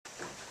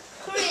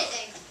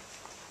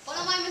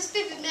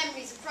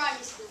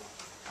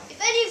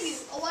any of you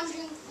are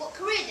wondering what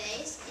career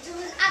day is, it is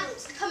when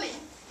adults come in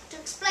to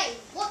explain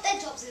what their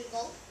jobs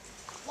involve,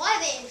 why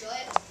they enjoy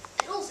it,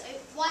 and also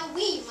why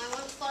we might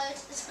want to follow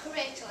it as a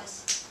career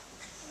choice.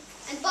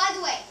 And by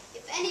the way,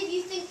 if any of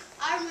you think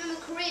I remember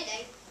career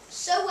day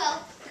so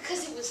well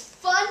because it was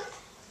fun,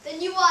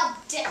 then you are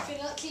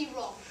definitely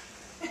wrong.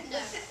 No,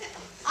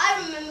 I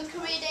remember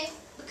career day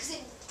because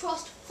it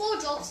crossed 4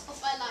 jobs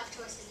off my life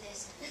choices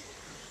list.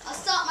 I'll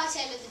start my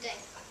tale of the day.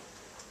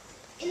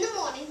 In the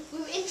morning, we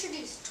were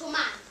introduced to a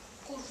man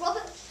called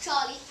Robert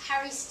Charlie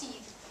Harry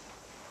Steve.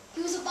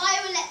 He was a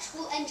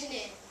bioelectrical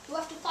engineer who,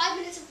 after 5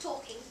 minutes of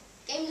talking,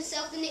 gave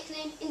himself the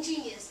nickname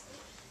Ingenious,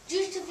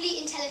 dutifully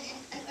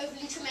intelligent and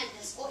overly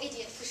tremendous, or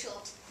idiot for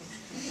short.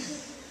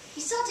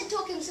 He started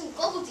talking some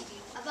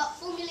gobbledygook about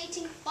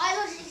formulating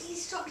biologically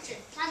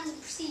structured plans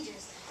and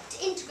procedures to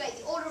integrate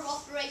the order of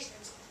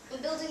operations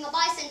when building a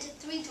bicentered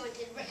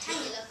 3-jointed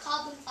rectangular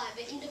carbon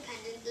fibre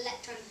independent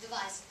electronic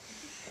device.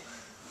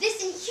 This,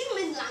 in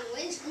human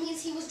language,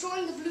 means he was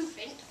drawing the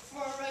blueprint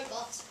for a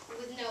robot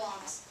with no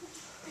arms.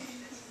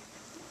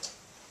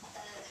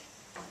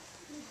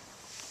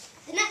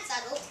 The next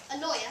adult, a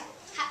lawyer,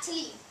 had to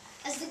leave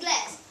as the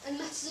glares and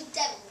mutters of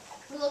devil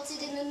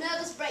resulted in a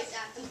nervous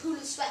breakdown and pool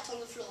of sweat on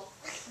the floor.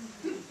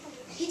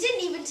 He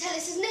didn't even tell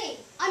us his name.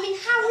 I mean,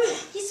 how rude.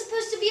 He's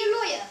supposed to be a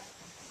lawyer.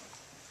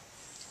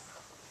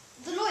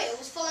 The lawyer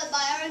was followed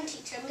by our own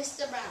teacher,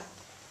 Mr. Brown.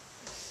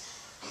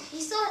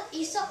 He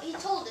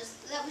told us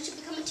that we should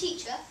become a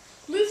teacher,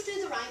 move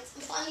through the ranks,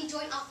 and finally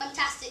join our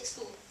fantastic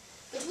school.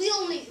 But we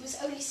all knew he was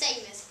only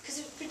saying this because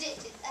it was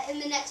predicted that in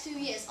the next few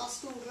years our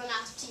school would run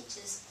out of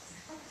teachers.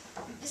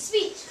 The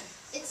speech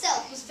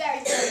itself was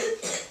very boring.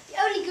 The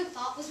only good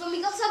part was when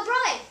we got our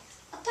bride,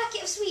 a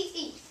packet of sweets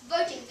each,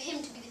 voting for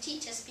him to be the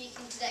teacher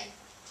speaking today.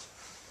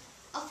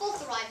 Our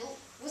fourth arrival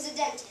was a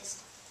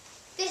dentist.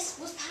 This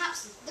was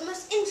perhaps the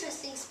most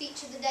interesting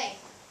speech of the day.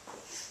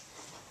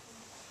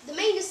 The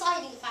main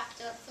deciding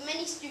factor for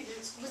many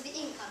students was the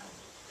income,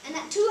 and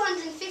at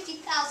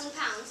 £250,000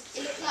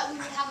 it looked like we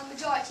would have a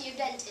majority of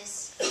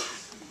dentists.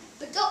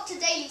 But Dr.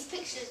 Daly's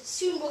picture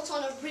soon brought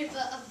on a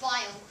river of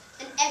bile,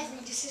 and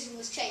every decision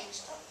was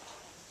changed.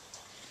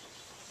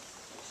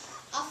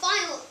 Our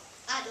final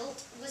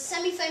adult was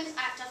semi-famous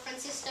actor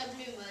Francisco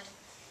Bloomwood.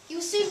 He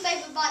was soon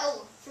favoured by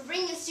all for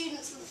bringing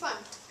students to the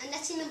front and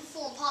letting them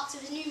perform parts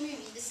of his new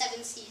movie, The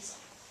Seven Seas.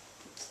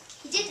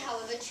 He did,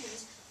 however,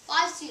 choose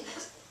 5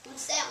 students who would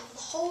stay on for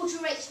the whole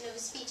duration of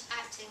his speech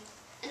acting,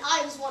 and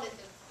I was one of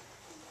them.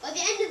 By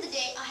the end of the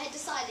day, I had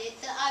decided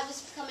that I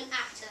was to become an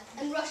actor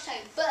and rushed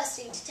home,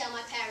 bursting to tell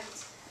my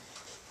parents.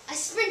 I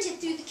sprinted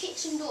through the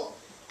kitchen door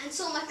and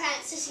saw my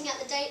parents sitting at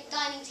the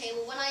dining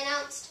table when I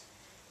announced,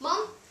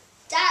 "Mum,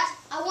 Dad,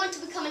 I want to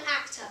become an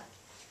actor."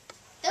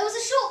 There was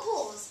a short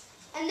pause,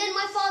 and then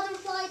my father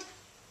replied,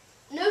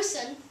 "No,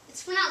 son,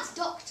 it's pronounced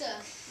doctor."